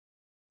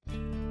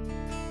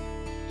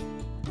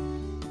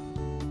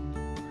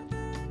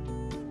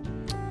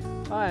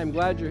Hi, I'm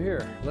glad you're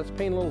here. Let's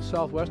paint a little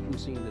southwestern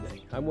scene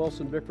today. I'm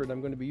Wilson Bickford.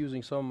 I'm going to be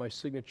using some of my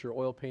signature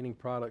oil painting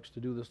products to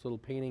do this little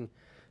painting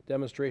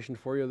demonstration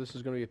for you. This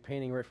is going to be a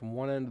painting right from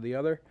one end to the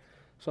other,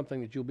 something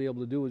that you'll be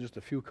able to do with just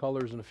a few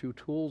colors and a few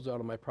tools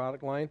out of my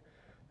product line.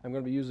 I'm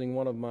going to be using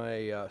one of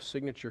my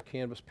signature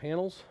canvas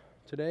panels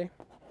today,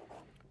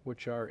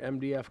 which are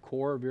MDF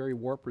core, very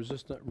warp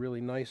resistant,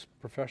 really nice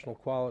professional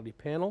quality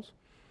panels.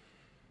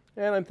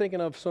 And I'm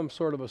thinking of some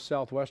sort of a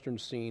southwestern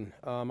scene.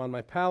 On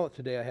my palette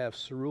today I have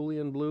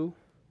cerulean blue,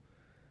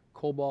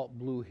 cobalt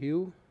blue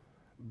hue,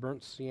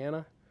 burnt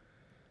sienna,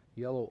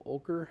 yellow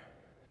ochre,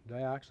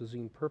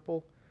 dioxazine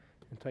purple,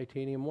 and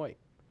titanium white.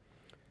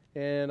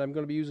 And I'm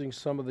going to be using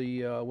some of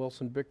the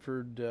Wilson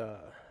Bickford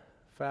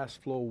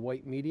fast flow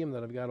white medium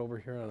that I've got over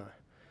here on a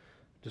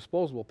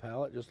disposable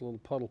palette, just a little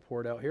puddle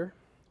poured out here.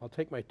 I'll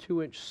take my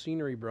 2-inch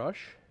scenery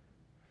brush,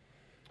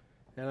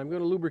 and I'm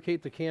going to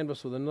lubricate the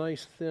canvas with a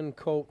nice thin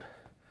coat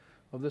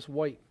of this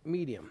white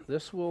medium.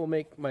 This will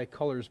make my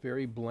colors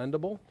very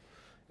blendable.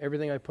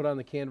 Everything I put on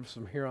the canvas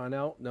from here on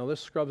out. Now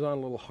this scrubs on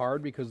a little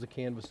hard because the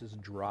canvas is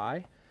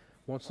dry.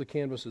 Once the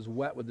canvas is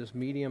wet with this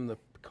medium, the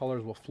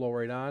colors will flow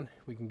right on.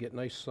 We can get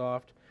nice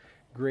soft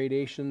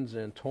gradations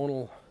and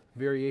tonal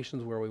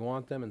variations where we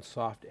want them, and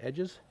soft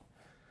edges.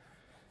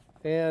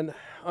 And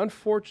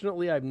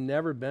unfortunately, I've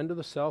never been to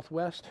the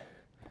Southwest,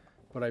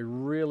 but I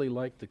really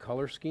like the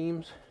color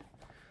schemes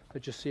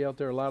that you see out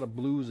there. A lot of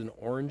blues and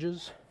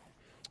oranges.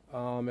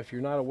 If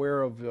you're not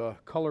aware of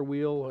color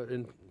wheel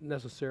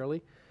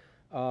necessarily,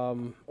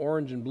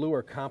 orange and blue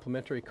are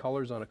complementary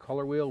colors on a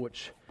color wheel,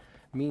 which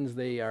means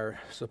they are,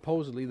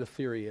 supposedly the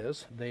theory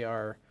is, they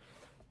are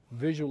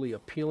visually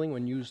appealing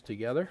when used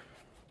together.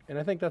 And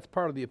I think that's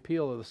part of the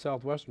appeal of the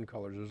southwestern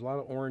colors. There's a lot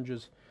of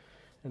oranges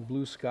and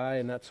blue sky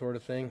and that sort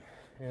of thing,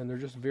 and they're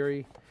just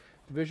very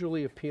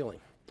visually appealing.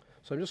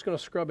 So I'm just going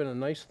to scrub in a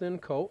nice thin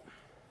coat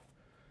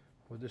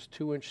with this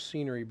 2-inch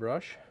scenery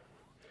brush.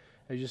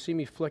 As you see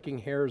me flicking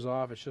hairs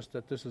off, it's just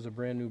that this is a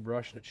brand new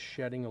brush and it's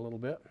shedding a little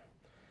bit,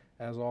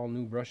 as all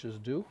new brushes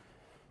do.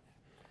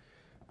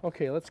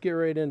 Okay, let's get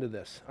right into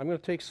this. I'm going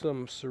to take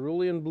some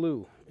cerulean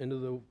blue into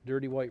the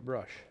dirty white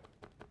brush,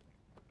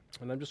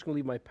 and I'm just going to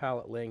leave my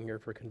palette laying here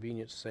for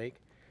convenience sake.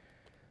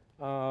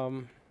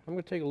 I'm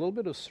going to take a little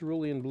bit of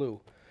cerulean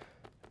blue.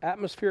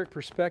 Atmospheric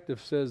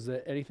perspective says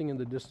that anything in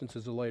the distance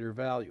is a lighter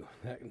value.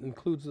 That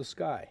includes the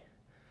sky.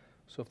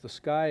 So if the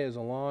sky is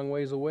a long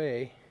ways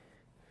away,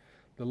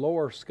 the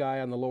lower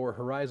sky on the lower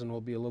horizon will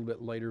be a little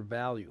bit lighter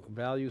value.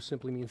 Value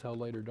simply means how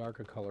light or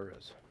dark a color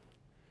is.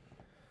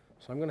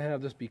 So I'm going to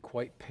have this be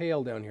quite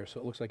pale down here, so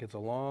it looks like it's a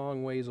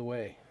long ways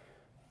away.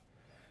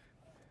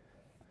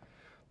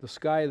 The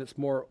sky that's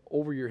more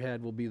over your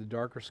head will be the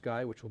darker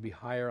sky, which will be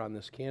higher on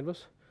this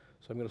canvas.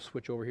 So I'm going to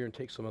switch over here and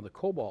take some of the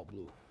cobalt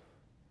blue,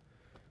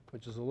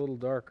 which is a little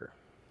darker.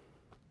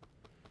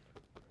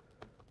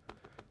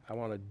 I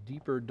want a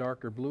deeper,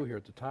 darker blue here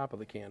at the top of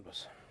the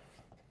canvas.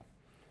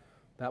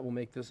 That will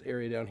make this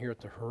area down here at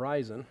the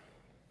horizon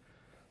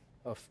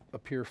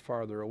appear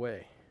farther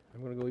away.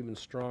 I'm going to go even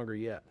stronger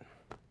yet.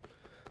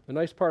 The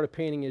nice part of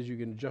painting is you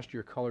can adjust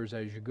your colors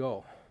as you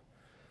go.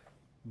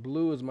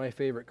 Blue is my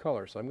favorite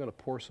color, so I'm going to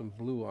pour some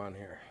blue on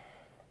here.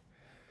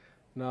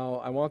 Now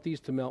I want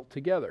these to melt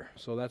together,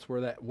 so that's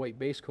where that white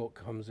base coat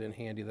comes in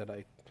handy that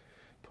I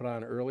put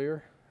on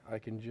earlier. I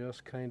can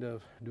just kind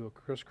of do a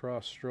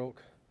crisscross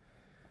stroke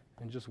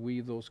and just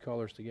weave those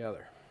colors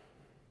together.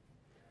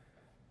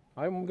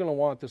 I'm going to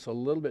want this a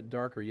little bit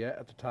darker yet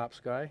at the top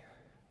sky.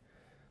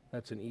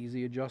 That's an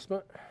easy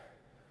adjustment.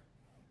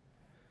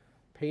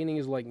 Painting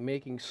is like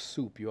making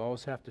soup. You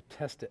always have to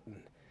test it and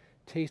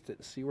taste it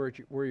and see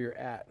where you're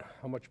at,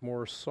 how much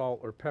more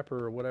salt or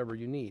pepper or whatever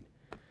you need.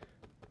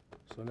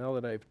 So now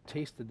that I've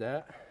tasted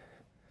that,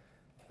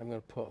 I'm going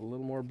to put a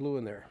little more blue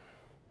in there.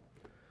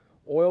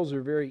 Oils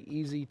are very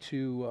easy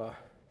to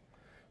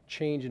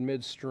change in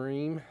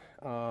midstream.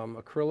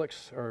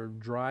 Acrylics are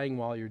drying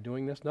while you're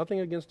doing this.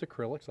 Nothing against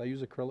acrylics. I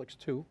use acrylics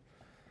too.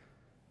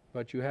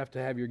 But you have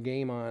to have your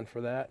game on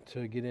for that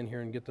to get in here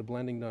and get the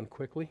blending done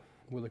quickly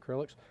with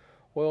acrylics.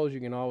 Oils,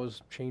 you can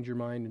always change your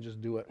mind and just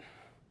do it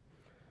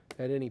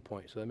at any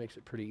point. So that makes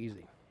it pretty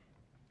easy.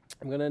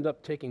 I'm going to end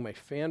up taking my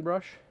fan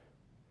brush,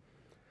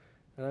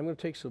 and I'm going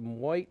to take some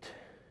white,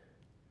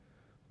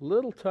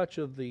 little touch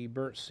of the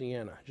burnt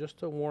sienna, just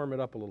to warm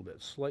it up a little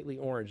bit, slightly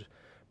orange.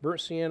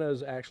 Burnt sienna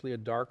is actually a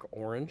dark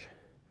orange,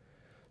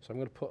 so I'm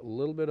going to put a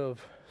little bit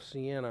of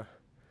sienna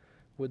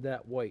with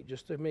that white,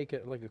 just to make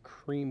it like a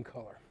cream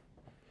color.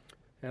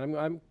 And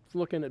I'm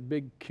looking at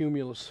big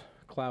cumulus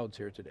clouds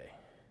here today.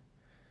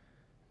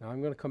 Now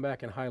I'm going to come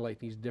back and highlight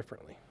these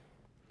differently.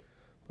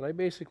 But I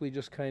basically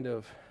just kind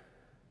of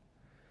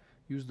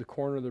use the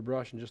corner of the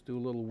brush and just do a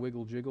little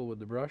wiggle jiggle with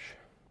the brush,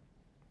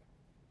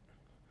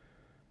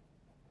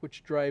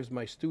 which drives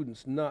my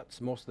students nuts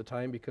most of the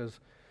time because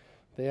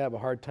they have a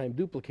hard time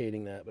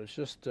duplicating that. But it's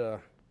just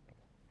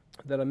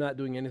that I'm not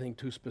doing anything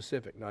too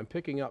specific. Now I'm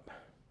picking up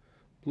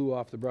blue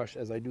off the brush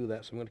as I do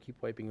that, so I'm going to keep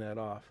wiping that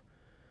off.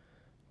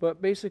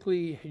 But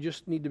basically, you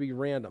just need to be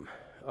random.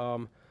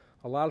 A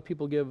A lot of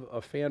people give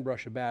a fan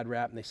brush a bad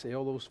rap and they say,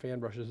 oh, those fan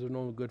brushes are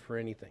no good for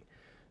anything.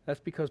 That's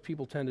because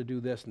people tend to do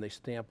this and they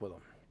stamp with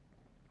them.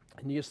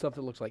 And you get stuff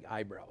that looks like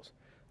eyebrows.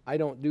 I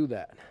don't do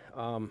that.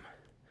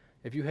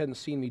 If you hadn't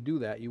seen me do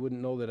that, you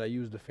wouldn't know that I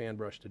used a fan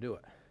brush to do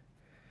it.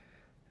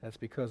 That's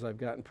because I've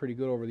gotten pretty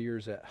good over the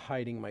years at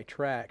hiding my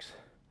tracks,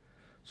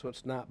 so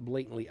it's not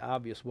blatantly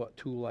obvious what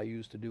tool I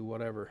use to do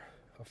whatever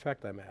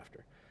effect I'm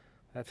after.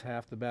 That's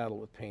half the battle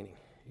with painting.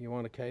 You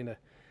want to kind of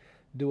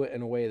do it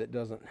in a way that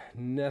doesn't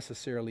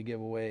necessarily give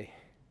away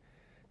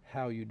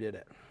how you did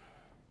it.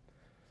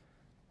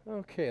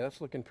 Okay,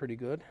 that's looking pretty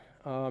good.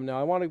 Now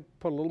I want to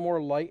put a little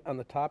more light on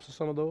the tops of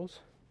some of those.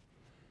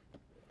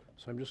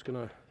 So I'm just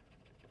going to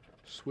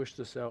swish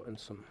this out in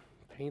some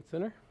paint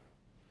thinner.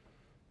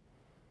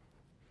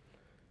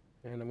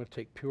 And I'm going to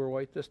take pure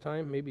white this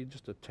time, maybe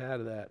just a tad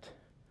of that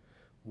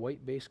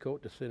white base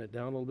coat to thin it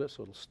down a little bit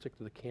so it'll stick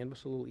to the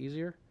canvas a little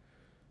easier.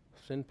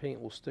 Thin paint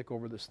will stick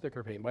over this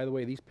thicker paint. By the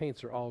way, these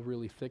paints are all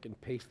really thick and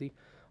pasty,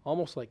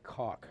 almost like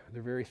caulk.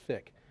 They're very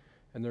thick,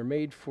 and they're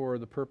made for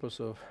the purpose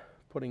of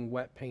putting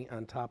wet paint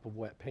on top of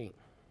wet paint.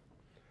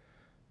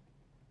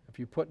 If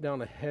you put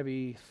down a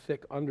heavy,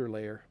 thick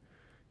underlayer,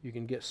 you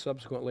can get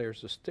subsequent layers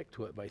to stick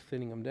to it by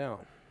thinning them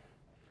down.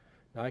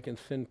 Now I can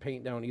thin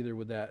paint down either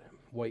with that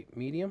white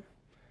medium,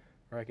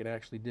 or I can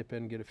actually dip in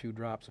and get a few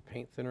drops of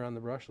paint thinner on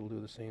the brush. It'll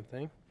do the same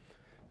thing.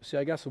 See,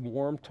 I got some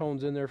warm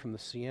tones in there from the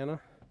sienna.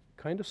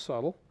 Kind of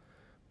subtle,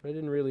 but I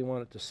didn't really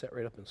want it to set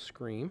right up and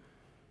scream.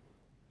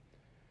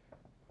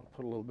 I'll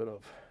put a little bit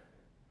of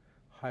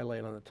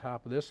highlight on the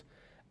top of this.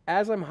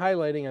 As I'm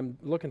highlighting, I'm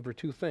looking for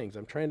two things.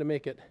 I'm trying to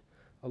make it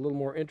a little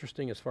more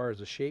interesting as far as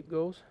the shape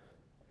goes,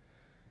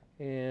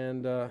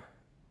 and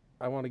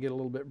I want to get a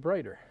little bit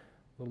brighter,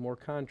 a little more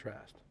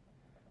contrast.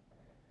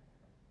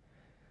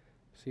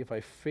 See, if I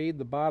fade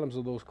the bottoms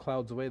of those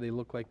clouds away, they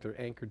look like they're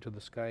anchored to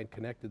the sky and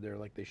connected there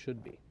like they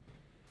should be.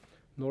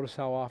 Notice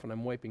how often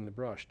I'm wiping the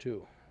brush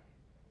too,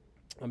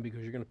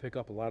 because you're going to pick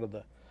up a lot of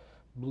the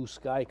blue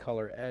sky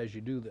color as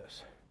you do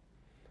this.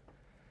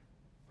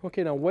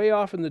 Okay, now way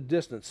off in the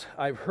distance,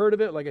 I've heard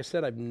of it. Like I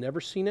said, I've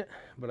never seen it,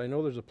 but I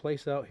know there's a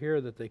place out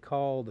here that they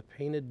call the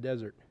Painted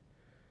Desert,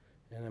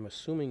 and I'm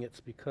assuming it's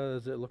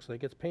because it looks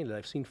like it's painted.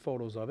 I've seen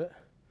photos of it,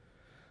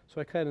 so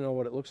I kind of know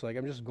what it looks like.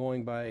 I'm just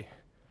going by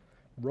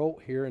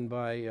rote here and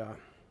by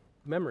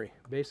memory,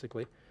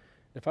 basically.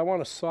 If I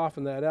want to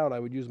soften that out, I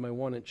would use my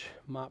 1-inch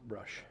mop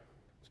brush.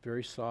 It's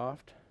very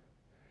soft,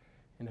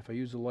 and if I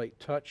use a light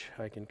touch,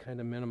 I can kind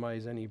of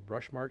minimize any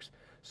brush marks.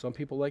 Some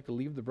people like to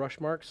leave the brush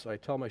marks. I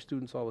tell my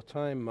students all the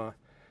time,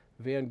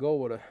 Van Gogh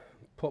would have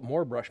put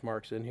more brush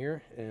marks in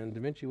here, and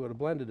Da Vinci would have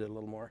blended it a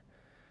little more.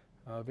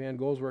 Van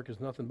Gogh's work is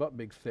nothing but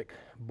big, thick,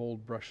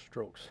 bold brush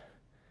strokes.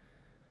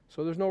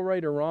 So there's no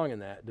right or wrong in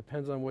that. It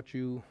depends on what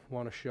you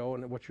want to show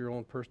and what your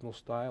own personal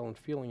style and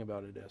feeling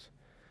about it is.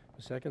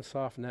 So I can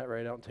soften that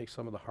right out and take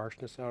some of the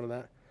harshness out of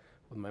that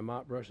with my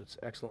mop brush. It's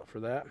excellent for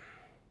that.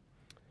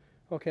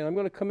 Okay, I'm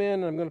going to come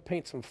in and I'm going to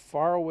paint some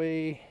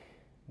faraway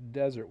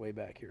desert way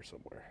back here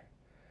somewhere.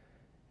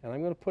 And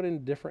I'm going to put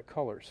in different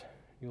colors.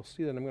 You'll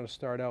see that I'm going to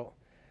start out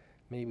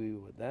maybe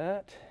with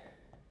that.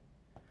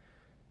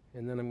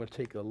 And then I'm going to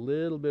take a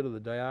little bit of the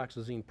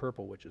dioxazine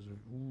purple, which is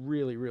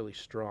really, really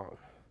strong.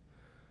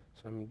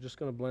 So I'm just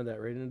going to blend that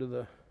right into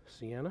the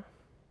sienna.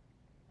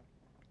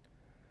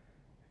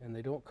 And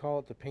they don't call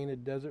it the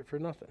Painted Desert for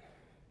nothing.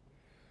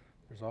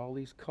 There's all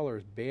these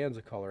colors, bands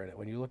of color in it.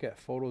 When you look at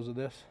photos of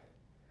this,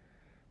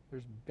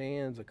 there's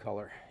bands of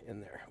color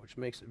in there, which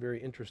makes it very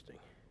interesting.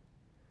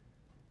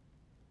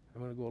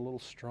 I'm going to go a little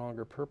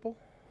stronger purple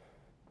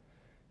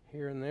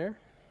here and there.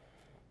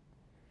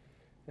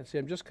 And see,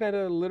 I'm just kind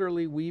of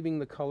literally weaving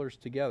the colors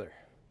together,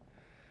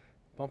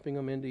 bumping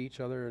them into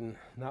each other and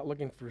not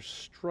looking for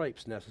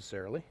stripes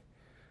necessarily.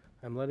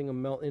 I'm letting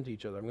them melt into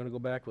each other. I'm going to go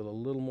back with a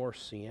little more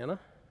sienna,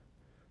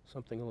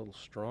 something a little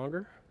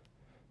stronger,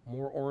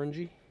 more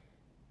orangey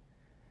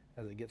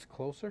as it gets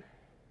closer.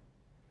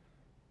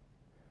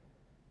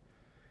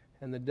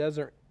 And the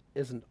desert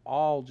isn't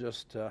all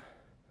just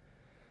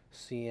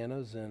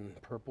siennas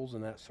and purples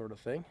and that sort of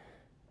thing.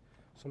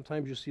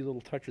 Sometimes you see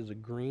little touches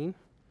of green.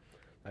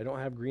 I don't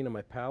have green on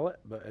my palette,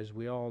 but as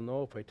we all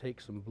know, if I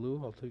take some blue,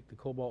 I'll take the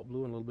cobalt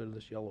blue and a little bit of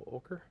this yellow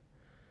ochre.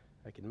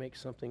 I can make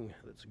something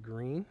that's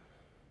green.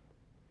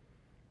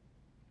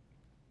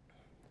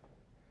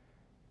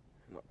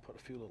 And I'll put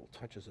a few little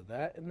touches of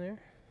that in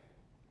there.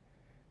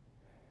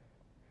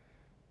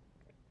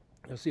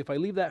 Now see, if I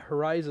leave that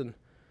horizon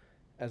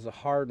as a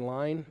hard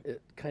line,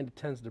 it kind of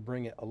tends to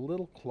bring it a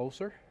little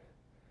closer.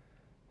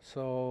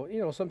 So, you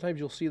know, sometimes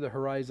you'll see the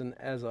horizon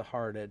as a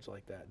hard edge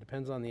like that.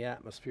 Depends on the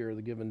atmosphere of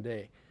the given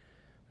day.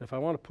 If I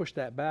want to push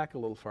that back a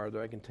little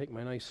farther, I can take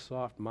my nice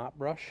soft mop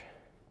brush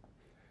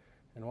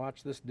and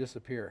watch this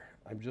disappear.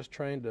 I'm just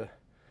trying to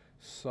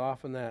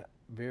soften that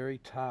very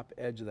top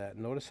edge of that.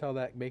 Notice how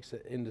that makes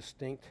it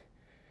indistinct.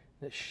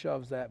 It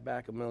shoves that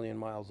back a million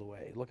miles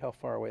away. Look how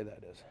far away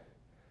that is.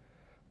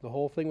 The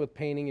whole thing with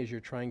painting is you're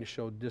trying to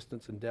show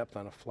distance and depth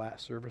on a flat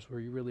surface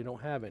where you really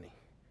don't have any.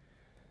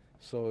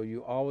 So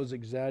you always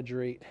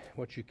exaggerate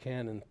what you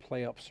can and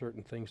play up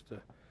certain things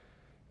to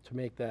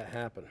make that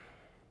happen.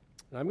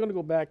 And I'm going to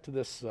go back to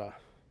this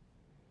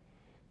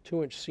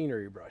 2-inch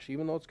scenery brush,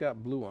 even though it's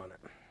got blue on it.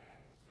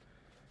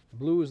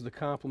 Blue is the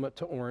complement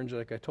to orange,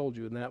 like I told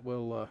you, and that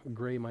will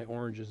gray my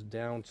oranges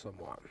down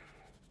somewhat.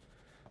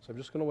 So I'm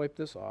just going to wipe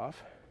this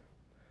off.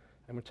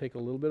 I'm going to take a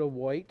little bit of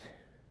white,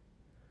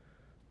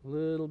 a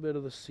little bit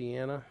of the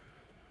sienna,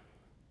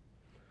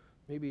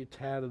 maybe a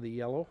tad of the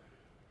yellow.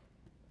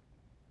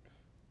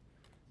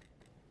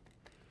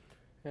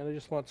 And I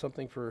just want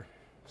something for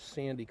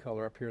sandy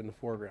color up here in the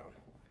foreground.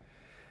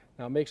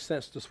 Now it makes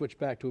sense to switch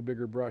back to a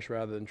bigger brush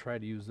rather than try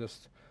to use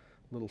this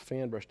little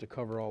fan brush to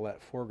cover all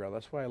that foreground.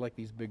 That's why I like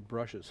these big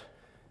brushes.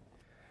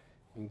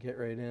 You can get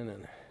right in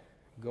and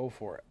go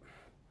for it.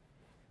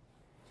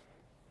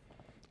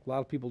 A lot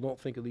of people don't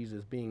think of these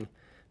as being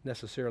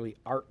necessarily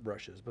art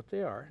brushes, but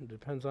they are. It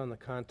depends on the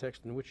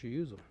context in which you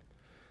use them.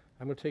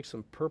 I'm going to take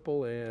some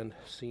purple and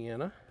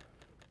sienna,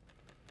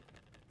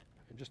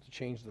 just to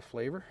change the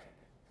flavor,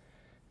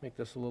 make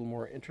this a little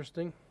more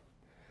interesting.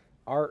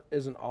 Art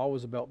isn't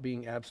always about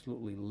being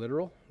absolutely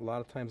literal. A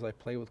lot of times I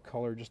play with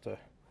color just to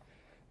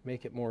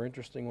make it more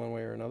interesting one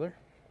way or another.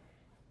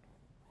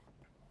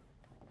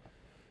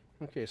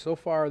 Okay, so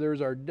far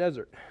there's our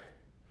desert.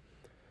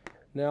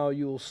 Now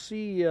you'll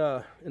see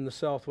in the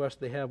Southwest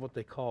they have what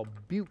they call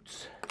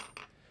buttes.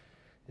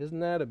 Isn't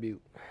that a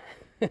butte?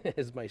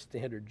 Is my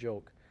standard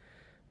joke.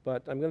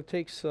 But I'm going to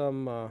take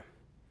some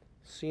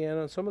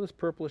sienna and some of this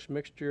purplish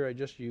mixture I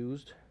just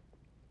used.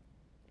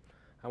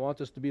 I want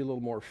this to be a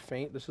little more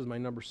faint. This is my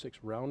number 6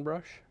 round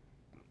brush.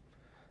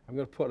 I'm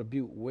going to put a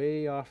butte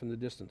way off in the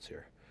distance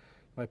here.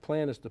 My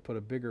plan is to put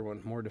a bigger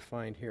one, more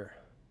defined here.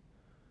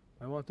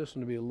 I want this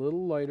one to be a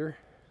little lighter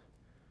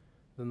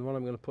than the one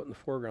I'm going to put in the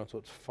foreground, so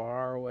it's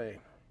far away.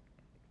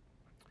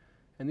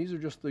 And these are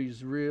just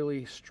these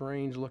really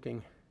strange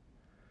looking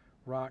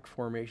rock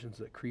formations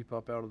that creep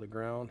up out of the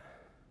ground.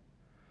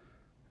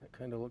 That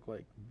kind of look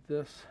like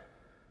this.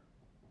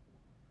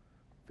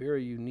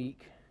 Very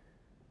unique.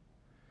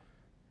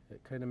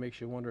 It kind of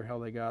makes you wonder how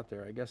they got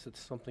there. I guess it's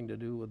something to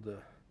do with the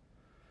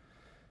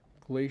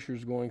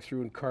glaciers going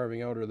through and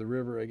carving out, or the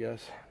river, I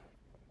guess,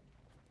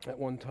 at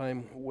one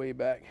time way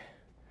back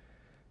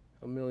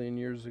a million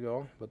years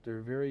ago. But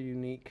they're very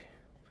unique.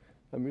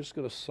 I'm just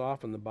going to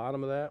soften the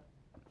bottom of that.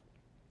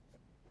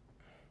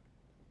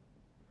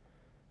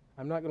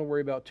 I'm not going to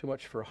worry about too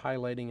much for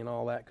highlighting and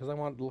all that because I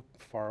want it to look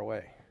far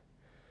away.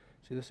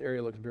 See, this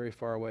area looks very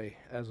far away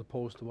as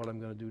opposed to what I'm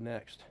going to do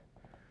next.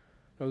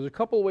 Now, there's a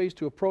couple ways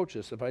to approach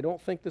this. If I don't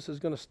think this is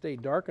going to stay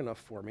dark enough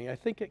for me, I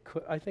think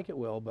it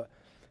will, but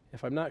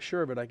if I'm not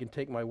sure of it, I can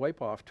take my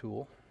wipe off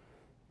tool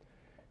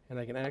and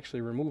I can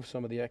actually remove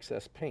some of the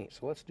excess paint.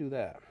 So let's do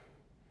that.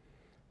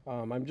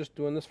 I'm just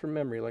doing this from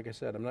memory. Like I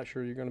said, I'm not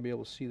sure you're going to be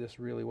able to see this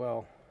really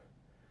well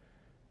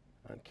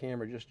on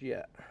camera just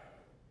yet.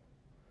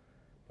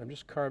 I'm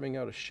just carving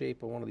out a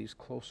shape of one of these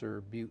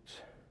closer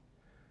buttes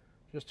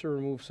just to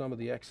remove some of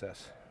the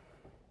excess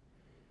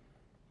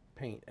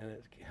paint, and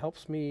it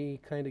helps me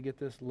kind of get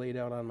this laid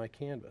out on my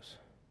canvas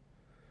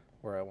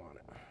where I want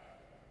it.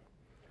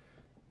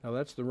 Now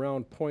that's the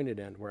round pointed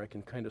end where I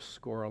can kind of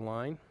score a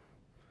line.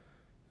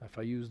 If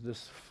I use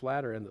this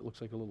flatter end that looks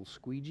like a little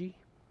squeegee,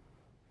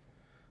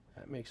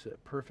 that makes it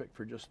perfect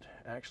for just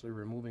actually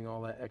removing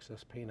all that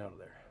excess paint out of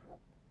there.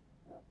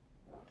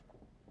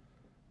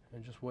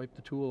 And just wipe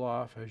the tool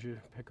off as you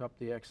pick up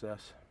the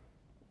excess.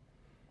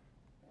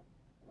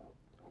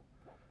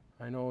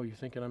 I know you're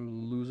thinking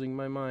I'm losing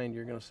my mind.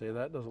 You're going to say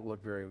that doesn't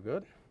look very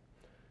good.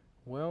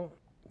 Well,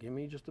 give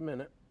me just a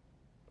minute.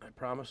 I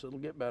promise it'll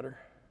get better.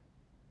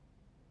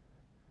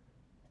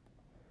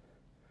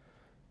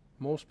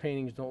 Most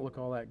paintings don't look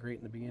all that great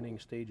in the beginning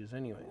stages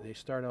anyway. They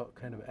start out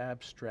kind of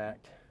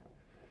abstract,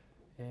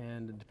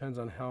 and it depends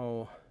on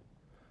how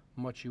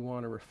much you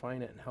want to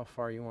refine it and how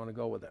far you want to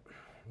go with it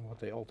and what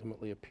they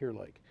ultimately appear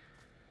like.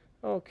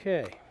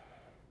 Okay.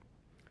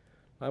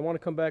 I want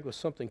to come back with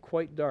something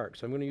quite dark,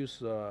 so I'm going to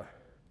use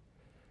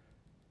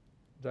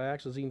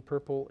dioxazine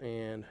purple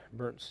and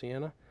burnt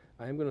sienna.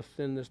 I'm going to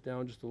thin this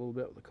down just a little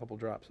bit with a couple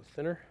drops of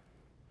thinner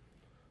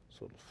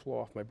so it'll flow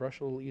off my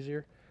brush a little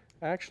easier.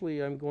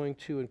 Actually, I'm going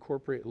to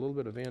incorporate a little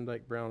bit of Van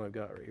Dyke brown I've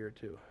got right here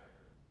too.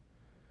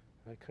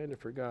 I kind of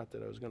forgot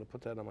that I was going to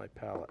put that on my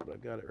palette, but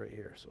I've got it right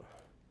here, so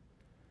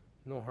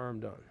no harm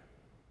done.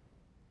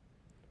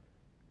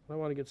 I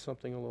want to get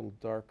something a little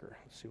darker.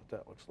 Let's see what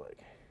that looks like.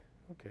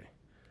 Okay.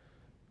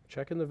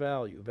 Checking the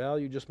value.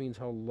 Value just means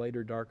how light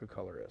or dark a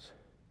color is.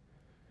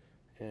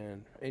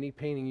 And any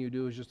painting you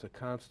do is just a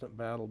constant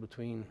battle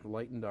between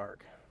light and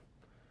dark,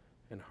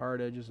 and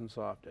hard edges and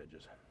soft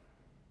edges.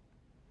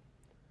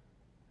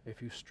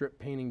 If you strip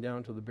painting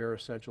down to the bare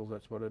essentials,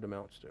 that's what it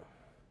amounts to.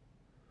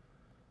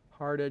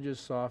 Hard edges,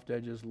 soft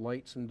edges,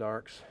 lights and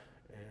darks,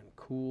 and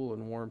cool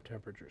and warm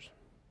temperatures.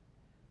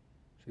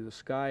 See, the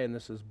sky in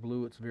this is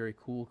blue. It's a very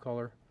cool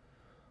color.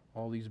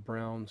 All these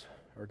browns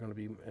are going to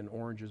be, and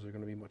oranges are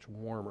going to be much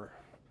warmer.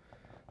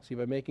 See,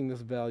 by making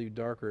this value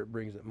darker, it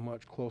brings it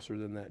much closer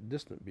than that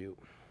distant butte.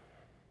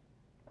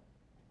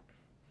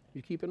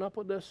 You keeping up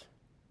with this?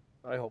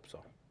 I hope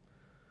so.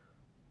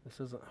 This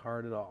isn't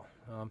hard at all.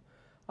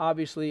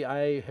 Obviously,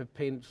 I have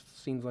painted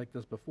scenes like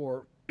this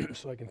before,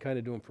 so I can kind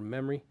of do them from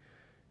memory.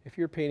 If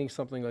you're painting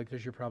something like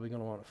this, you're probably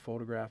going to want a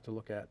photograph to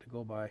look at, to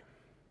go by.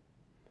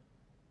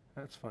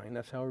 That's fine.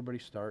 That's how everybody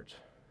starts.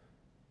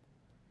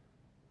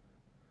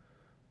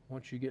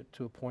 Once you get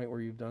to a point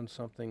where you've done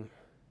something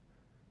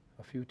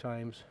a few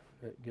times,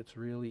 it gets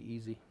really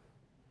easy.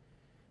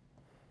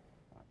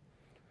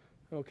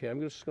 Okay,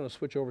 I'm just going to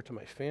switch over to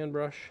my fan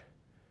brush,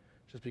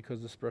 just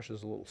because this brush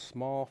is a little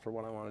small for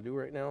what I want to do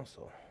right now,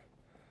 so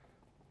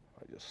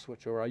I just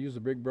switch over. I use the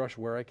big brush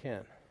where I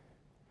can.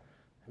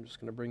 I'm just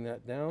going to bring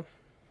that down.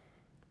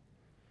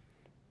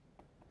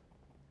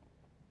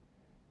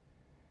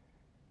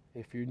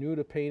 If you're new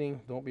to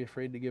painting, don't be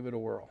afraid to give it a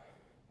whirl.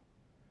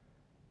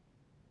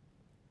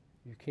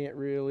 You can't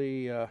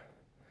really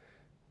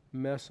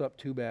mess up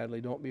too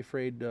badly. Don't be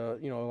afraid. A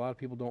lot of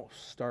people don't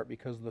start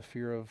because of the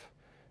fear of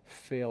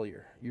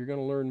failure. You're going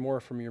to learn more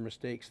from your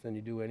mistakes than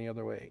you do any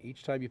other way.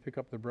 Each time you pick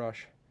up the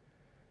brush,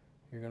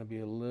 you're going to be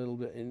a little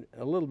bit in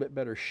a little bit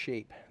better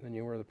shape than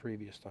you were the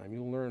previous time.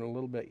 You'll learn a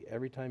little bit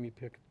every time you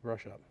pick the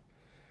brush up.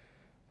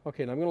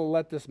 Okay, now I'm going to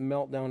let this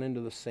melt down into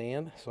the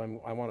sand.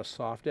 So I want a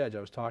soft edge.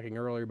 I was talking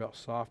earlier about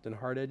soft and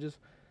hard edges.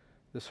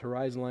 This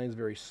horizon line is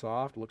very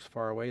soft, looks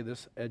far away.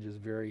 This edge is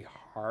very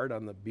hard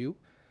on the butte,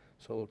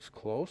 so it looks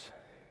close.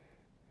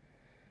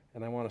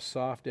 And I want a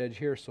soft edge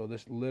here, so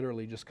this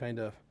literally just kind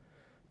of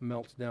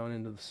melts down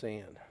into the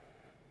sand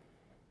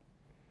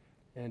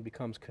and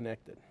becomes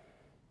connected.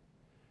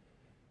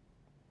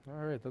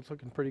 All right, that's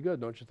looking pretty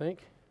good, don't you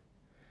think?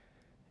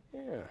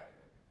 Yeah.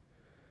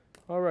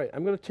 All right,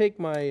 I'm going to take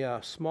my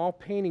small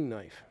painting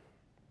knife.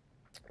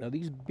 Now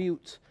these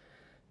buttes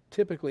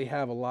typically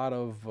have a lot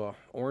of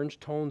orange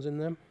tones in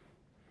them,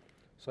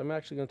 so I'm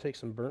actually going to take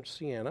some burnt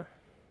sienna.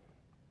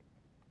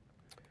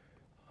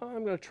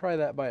 I'm going to try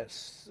that by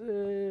itself.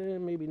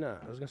 Maybe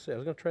not. I was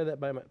going to try that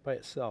by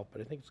itself,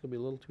 but I think it's going to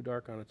be a little too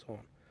dark on its own.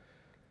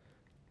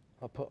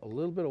 I'll put a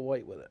little bit of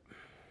white with it.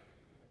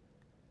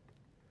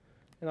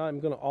 And I'm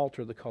going to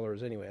alter the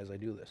colors anyway as I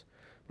do this.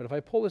 But if I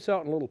pull this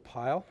out in a little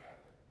pile,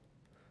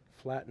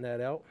 flatten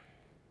that out,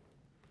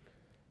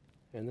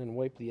 and then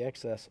wipe the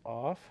excess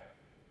off,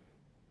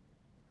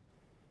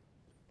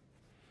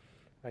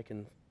 I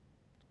can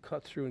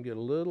cut through and get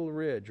a little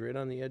ridge right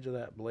on the edge of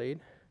that blade,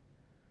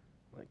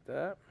 like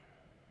that.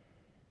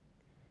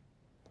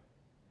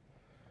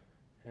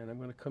 And I'm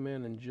going to come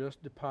in and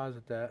just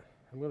deposit that.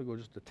 I'm going to go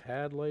just a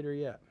tad lighter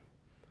yet.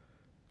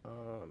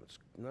 It's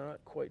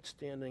not quite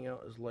standing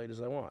out as light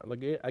as I want.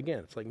 Like, again,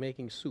 it's like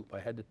making soup. I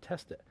had to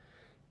test it.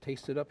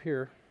 Taste it up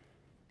here.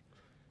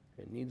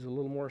 It needs a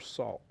little more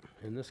salt.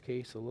 In this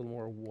case, a little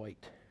more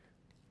white.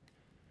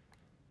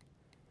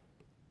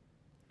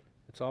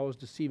 It's always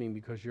deceiving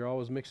because you're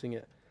always mixing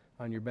it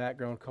on your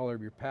background color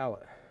of your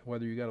palette,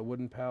 whether you got a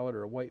wooden palette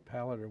or a white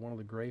palette or one of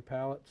the gray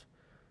palettes,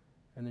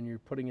 and then you're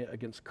putting it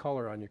against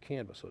color on your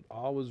canvas, so it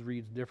always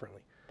reads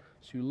differently.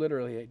 So you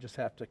literally just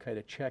have to kind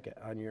of check it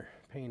on your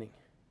painting.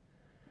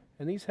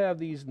 And these have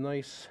these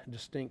nice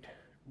distinct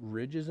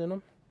ridges in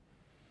them,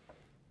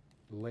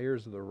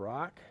 layers of the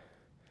rock.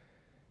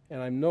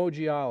 And I'm no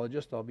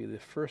geologist, I'll be the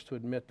first to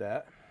admit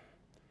that.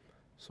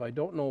 So I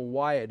don't know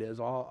why it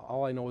is,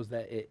 all I know is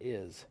that it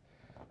is.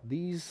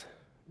 These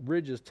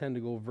ridges tend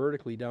to go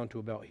vertically down to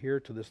about here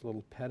to this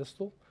little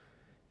pedestal,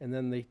 and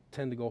then they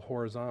tend to go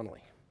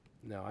horizontally.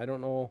 Now, I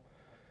don't know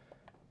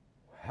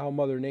how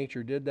Mother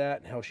Nature did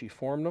that and how she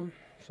formed them,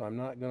 so I'm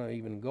not going to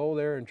even go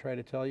there and try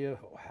to tell you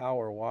how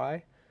or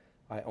why.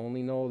 I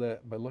only know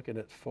that by looking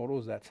at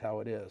photos, that's how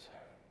it is.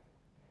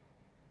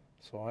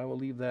 So I will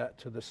leave that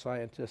to the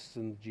scientists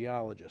and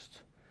geologists.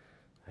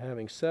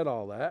 Having said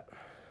all that,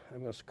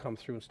 I'm going to come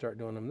through and start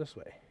doing them this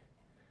way.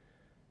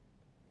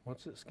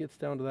 Once it gets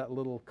down to that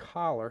little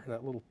collar,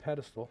 that little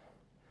pedestal,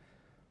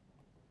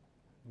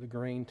 the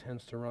grain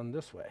tends to run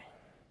this way.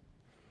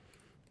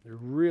 They're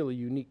really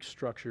unique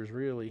structures,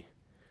 really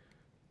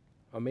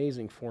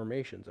amazing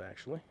formations,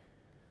 actually.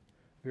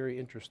 Very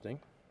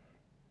interesting.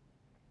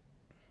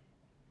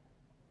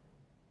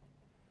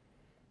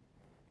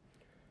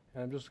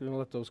 And I'm just going to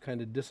let those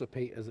kind of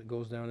dissipate as it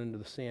goes down into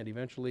the sand.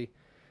 Eventually,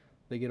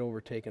 they get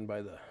overtaken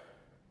by the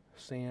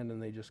sand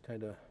and they just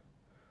kind of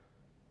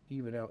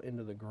even out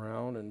into the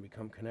ground and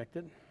become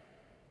connected.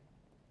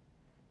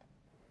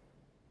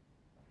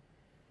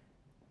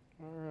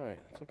 All right,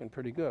 it's looking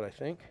pretty good, I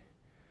think.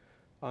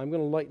 I'm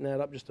going to lighten that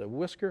up just a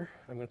whisker.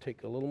 I'm going to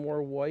take a little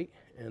more white,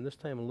 and this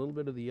time a little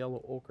bit of the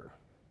yellow ochre.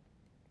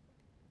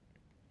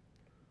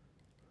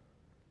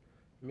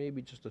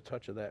 Maybe just a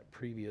touch of that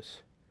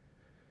previous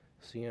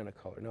sienna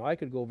color. Now I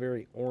could go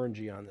very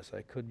orangey on this.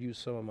 I could use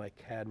some of my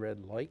Cad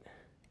Red Light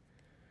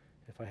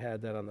if I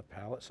had that on the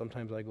palette.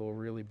 Sometimes I go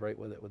really bright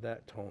with it with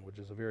that tone, which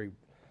is a very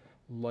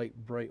light,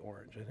 bright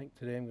orange. I think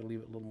today I'm going to leave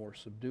it a little more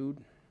subdued.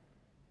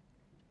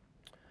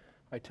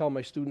 I tell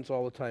my students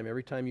all the time,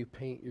 every time you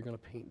paint, you're going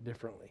to paint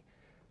differently.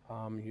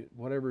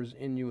 Whatever's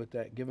in you at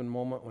that given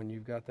moment when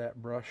you've got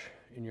that brush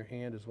in your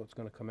hand is what's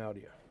going to come out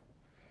of you.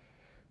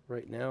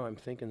 right now I'm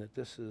thinking that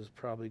this is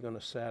probably going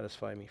to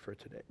satisfy me for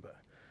today. But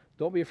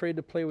don't be afraid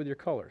to play with your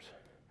colors.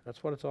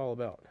 That's what it's all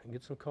about.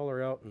 Get some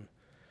color out and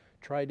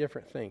try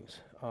different things.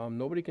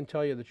 Nobody can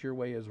tell you that your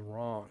way is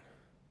wrong.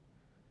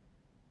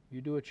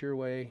 You do it your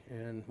way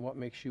and what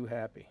makes you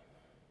happy.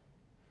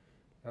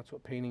 That's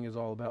what painting is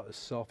all about, is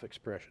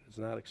self-expression. It's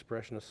not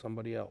expression of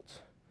somebody else.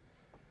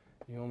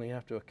 You only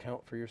have to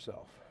account for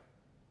yourself.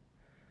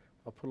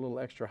 I'll put a little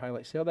extra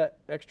highlight. See how that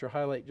extra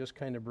highlight just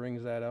kind of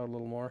brings that out a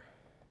little more?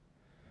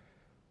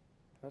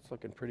 That's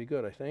looking pretty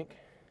good, I think.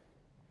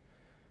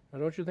 Now,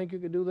 don't you think you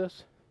could do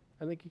this?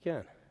 I think you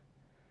can.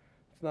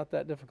 It's not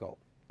that difficult.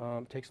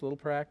 It takes a little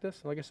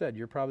practice. Like I said,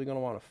 you're probably going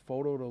to want a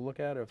photo to look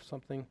at of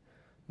something,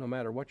 no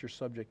matter what your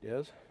subject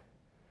is.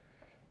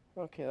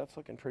 Okay, that's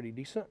looking pretty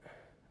decent.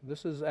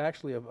 This is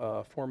actually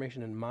a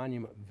formation in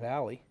Monument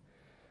Valley,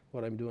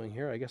 what I'm doing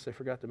here. I guess I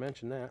forgot to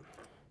mention that.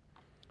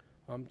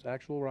 It's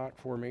actual rock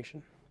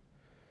formation.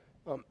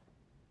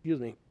 Excuse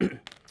me.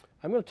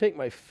 I'm going to take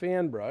my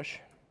fan brush.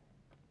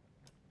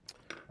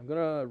 I'm going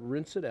to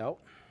rinse it out.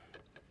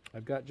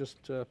 I've got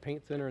just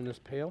paint thinner in this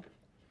pail.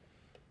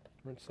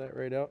 Rinse that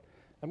right out.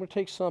 I'm going to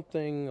take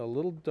something a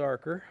little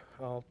darker.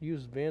 I'll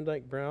use Van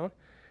Dyke Brown,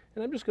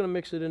 and I'm just going to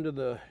mix it into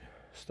the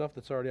stuff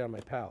that's already on my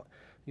palette.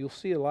 You'll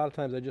see a lot of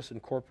times I just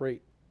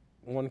incorporate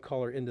one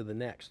color into the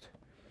next.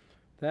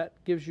 That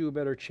gives you a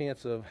better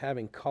chance of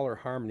having color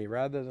harmony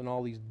rather than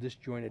all these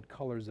disjointed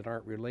colors that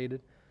aren't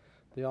related.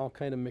 They all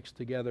kind of mix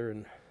together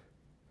and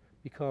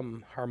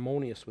become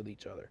harmonious with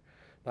each other.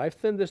 Now, I've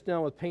thinned this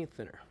down with paint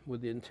thinner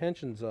with the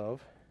intentions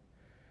of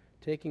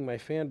taking my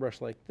fan brush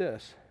like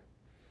this,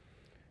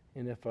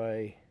 and if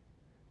I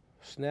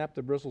snap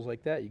the bristles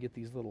like that, you get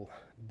these little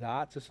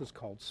dots. This is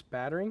called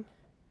spattering,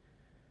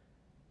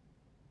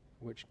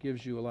 which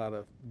gives you a lot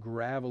of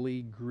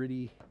gravelly,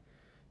 gritty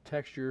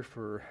texture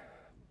for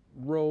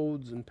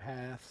roads and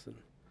paths, and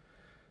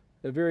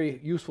a very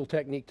useful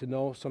technique to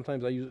know.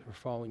 Sometimes I use it for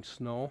falling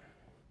snow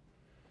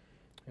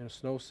in a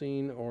snow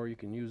scene, or you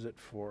can use it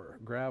for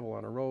gravel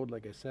on a road,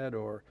 like I said,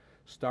 or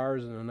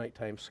stars in a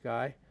nighttime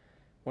sky.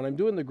 When I'm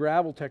doing the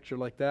gravel texture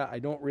like that, I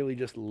don't really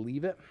just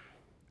leave it.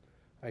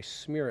 I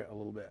smear it a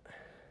little bit,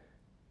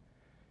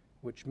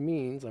 which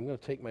means I'm going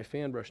to take my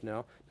fan brush now.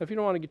 Now, if you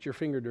don't want to get your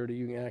finger dirty,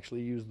 you can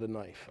actually use the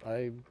knife.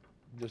 I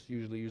just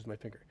usually use my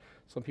finger.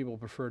 Some people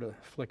prefer to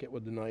flick it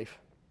with the knife.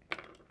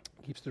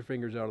 Keeps their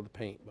fingers out of the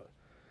paint, but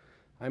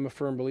I'm a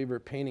firm believer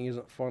painting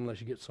isn't fun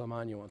unless you get some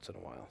on you once in a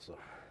while, so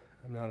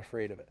I'm not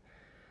afraid of it.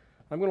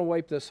 I'm going to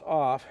wipe this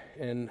off,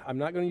 and I'm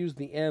not going to use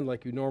the end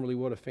like you normally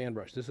would a fan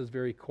brush. This is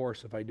very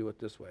coarse if I do it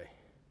this way.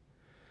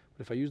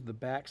 But if I use the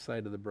back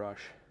side of the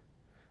brush,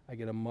 I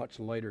get a much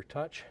lighter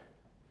touch,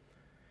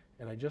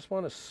 and I just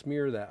want to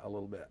smear that a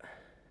little bit.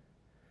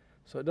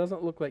 So it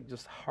doesn't look like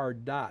just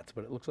hard dots,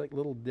 but it looks like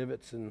little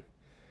divots and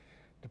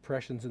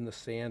depressions in the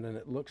sand, and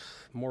it looks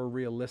more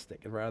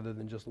realistic rather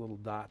than just little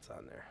dots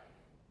on there.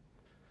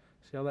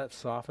 See how that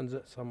softens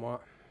it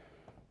somewhat?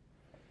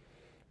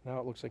 Now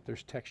it looks like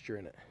there's texture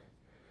in it.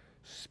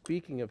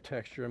 Speaking of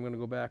texture, I'm going to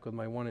go back with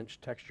my 1-inch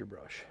texture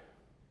brush.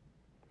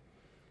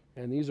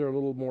 And these are a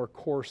little more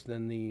coarse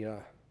than the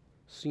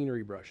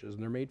scenery brushes,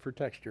 and they're made for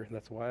texture.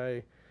 That's why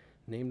I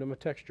named them a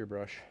texture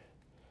brush.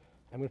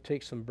 I'm going to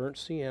take some burnt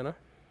sienna,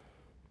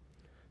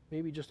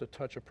 maybe just a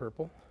touch of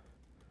purple,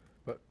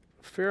 but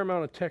a fair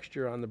amount of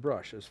texture on the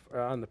brush,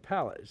 on the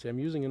palette. See, I'm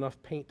using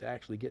enough paint to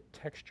actually get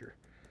texture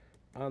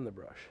on the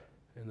brush.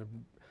 And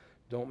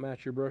don't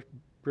match your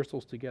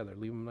bristles together.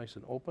 Leave them nice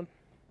and open.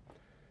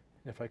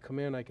 If I come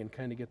in, I can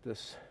kind of get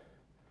this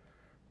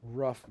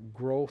rough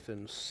growth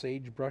and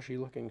sagebrushy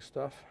looking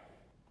stuff.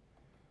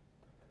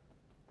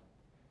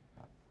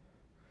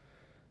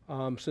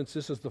 Since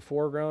this is the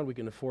foreground, we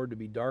can afford to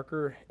be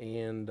darker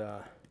and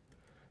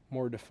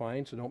more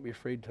defined, so don't be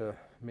afraid to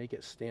make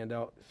it stand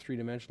out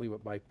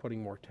three-dimensionally by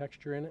putting more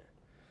texture in it.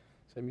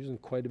 So I'm using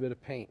quite a bit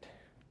of paint.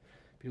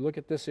 If you look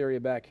at this area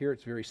back here,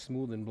 it's very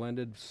smooth and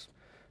blended,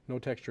 no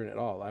texture in it at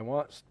all. I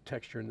want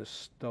texture in this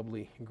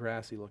stubbly,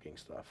 grassy looking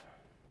stuff.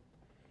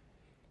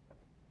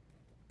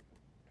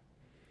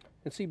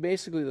 And see,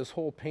 basically this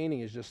whole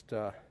painting is just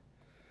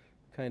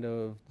kind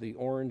of the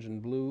orange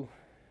and blue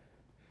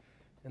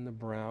and the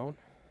brown.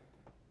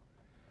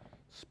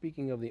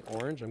 Speaking of the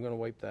orange, I'm going to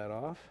wipe that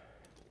off,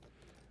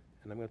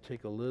 and I'm going to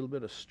take a little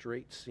bit of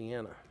straight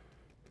sienna.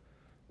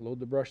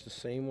 Load the brush the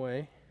same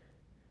way,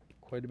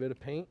 quite a bit of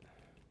paint.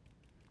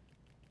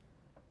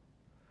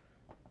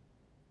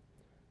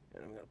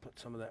 And I'm going to put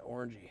some of that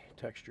orangey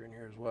texture in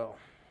here as well.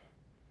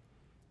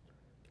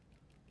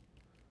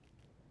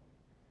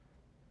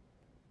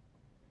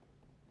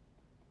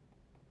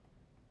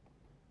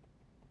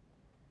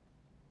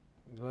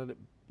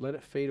 Let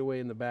it fade away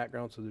in the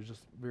background so there's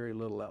just very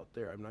little out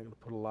there. I'm not going to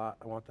put a lot.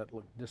 I want that to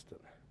look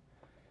distant.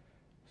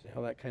 See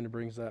how that kind of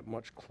brings that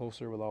much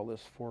closer with all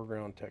this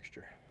foreground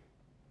texture.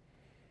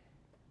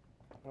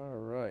 All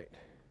right.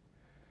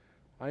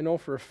 I know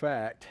for a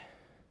fact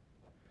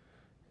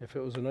if it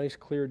was a nice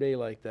clear day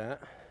like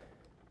that,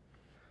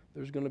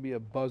 there's going to be a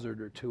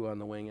buzzard or two on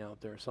the wing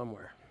out there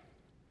somewhere.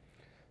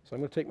 So I'm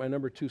going to take my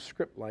number 2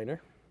 script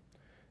liner,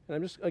 and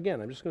I'm just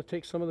going to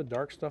take some of the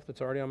dark stuff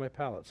that's already on my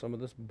palette, some of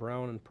this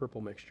brown and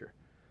purple mixture.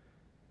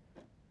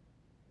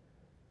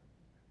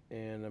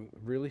 And I'm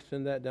really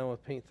thin that down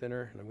with paint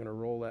thinner, and I'm going to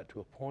roll that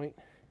to a point.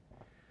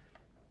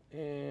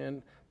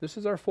 And this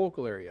is our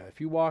focal area.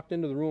 If you walked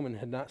into the room and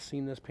had not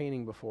seen this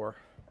painting before,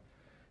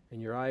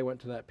 and your eye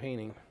went to that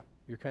painting,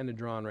 you're kind of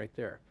drawn right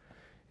there.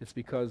 It's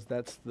because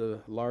that's the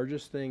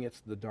largest thing,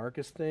 it's the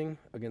darkest thing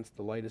against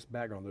the lightest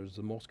background. There's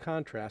the most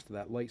contrast to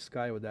that light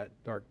sky with that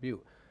dark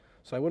butte.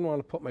 So I wouldn't want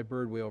to put my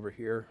bird way over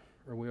here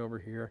or way over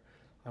here.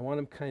 I want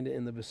him kind of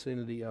in the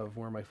vicinity of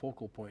where my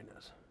focal point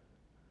is.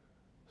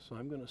 So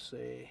I'm going to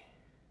say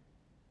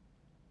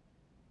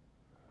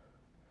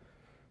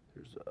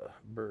there's a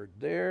bird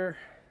there,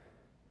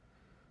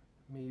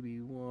 maybe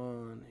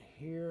one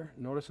here.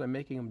 Notice I'm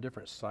making them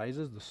different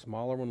sizes. The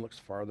smaller one looks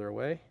farther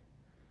away.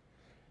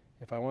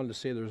 If I wanted to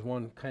say there's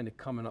one kind of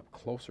coming up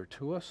closer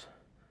to us,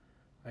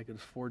 I could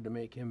afford to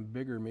make him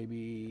bigger.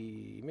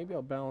 Maybe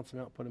I'll balance him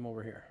out, put him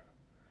over here.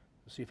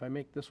 See, if I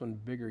make this one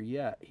bigger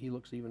yet, he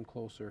looks even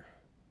closer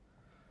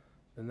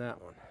than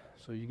that one.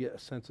 So you get a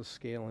sense of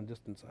scale and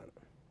distance on it.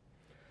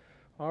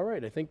 All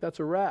right, I think that's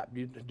a wrap.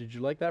 Did you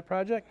like that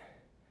project?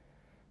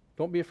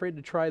 Don't be afraid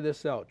to try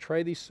this out.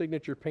 Try these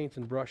signature paints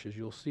and brushes.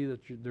 You'll see that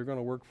they're going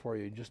to work for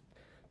you. It just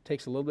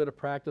takes a little bit of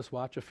practice.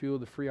 Watch a few of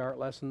the free art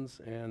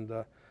lessons, and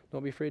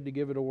don't be afraid to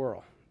give it a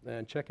whirl.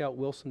 And check out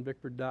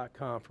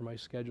wilsonbickford.com for my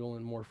schedule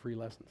and more free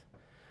lessons.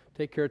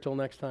 Take care till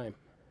next time.